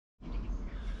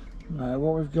Now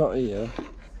what we've got here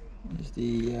is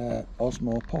the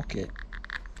Osmo Pocket.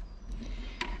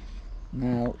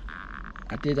 Now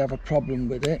I did have a problem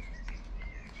with it,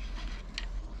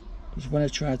 because when I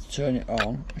tried to turn it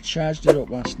on, I charged it up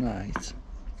last night,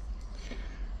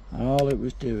 and all it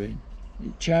was doing,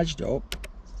 it charged up,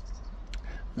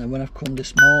 and then when I've come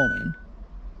this morning,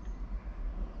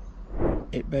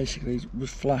 it basically was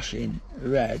flashing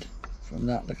red from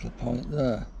that little point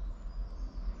there.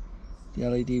 The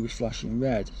LED was flashing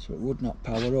red, so it would not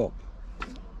power up.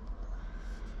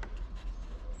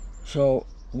 So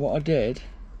what I did,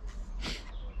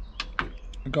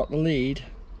 I got the lead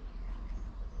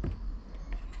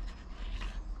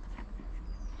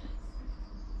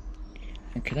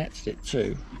and connected it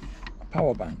to a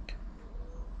power bank,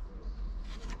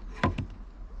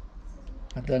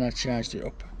 and then I charged it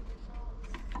up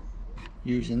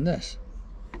using this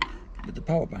with the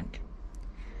power bank.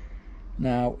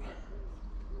 Now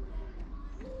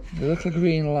the little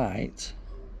green light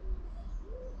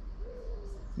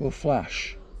will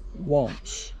flash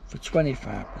once for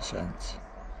 25%,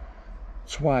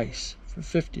 twice for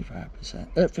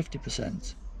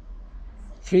 50%,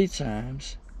 3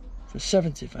 times for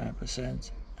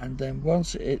 75%, and then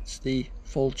once it hits the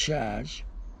full charge,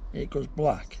 it goes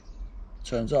black,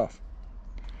 turns off.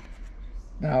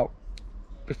 Now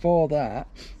before that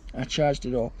I charged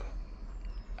it up,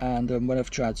 and when I've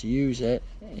tried to use it,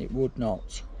 it would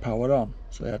not power on,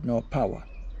 so it had no power.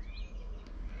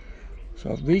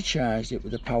 So I've recharged it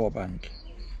with a power bank,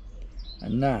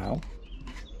 and now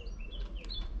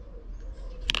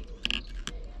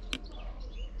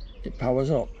it powers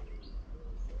up.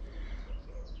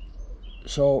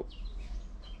 So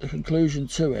the conclusion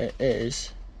to it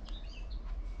is,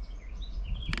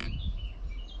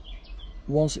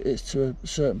 once it's to a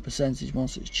certain percentage,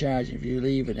 once it's charging, if you're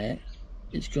leaving it,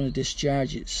 it's going to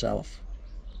discharge itself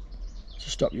to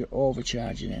stop you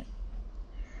overcharging it.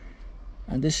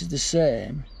 And this is the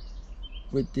same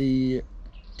with the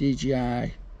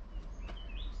DJI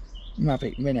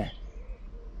Mavic Mini.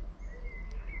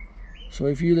 So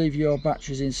if you leave your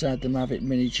batteries inside the Mavic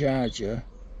Mini charger,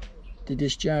 they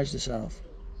discharge themselves.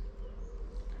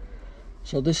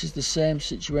 So this is the same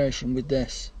situation with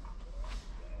this.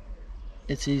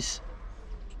 It is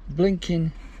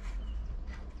blinking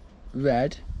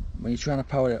red when you're trying to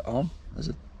power it on, as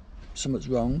if something's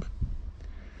wrong.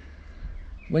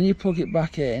 When you plug it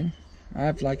back in,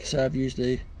 like I said, I've used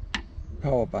the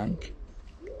power bank,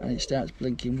 and it starts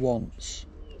blinking once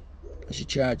as you're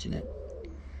charging it.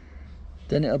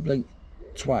 Then it'll blink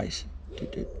twice.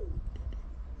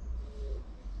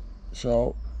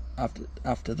 So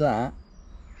after that,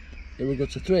 it will go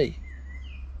to 3.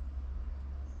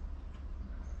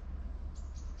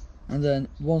 And then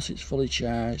once it's fully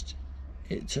charged,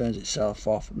 it turns itself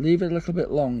off. Leave it a little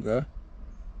bit longer,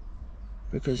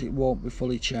 because it won't be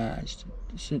fully charged.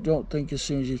 So don't think as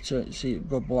soon as you see it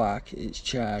go black, it's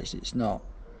charged. It's not.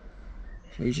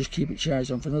 So you just keep it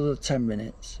charged on for another 10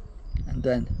 minutes, and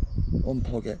then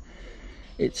unplug it.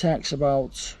 It takes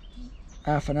about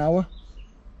half an hour,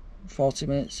 40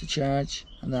 minutes to charge,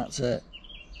 and that's it.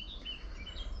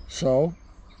 So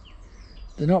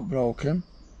they're not broken.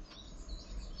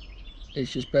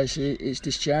 It's just basically, it's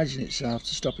discharging itself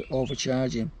to stop it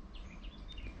overcharging.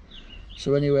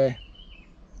 So anyway,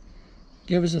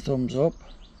 give us a thumbs up,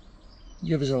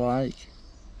 give us a like,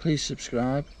 please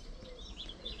subscribe,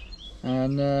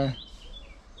 and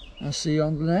I'll see you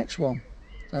on the next one.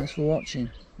 Thanks for watching.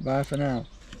 Bye for now.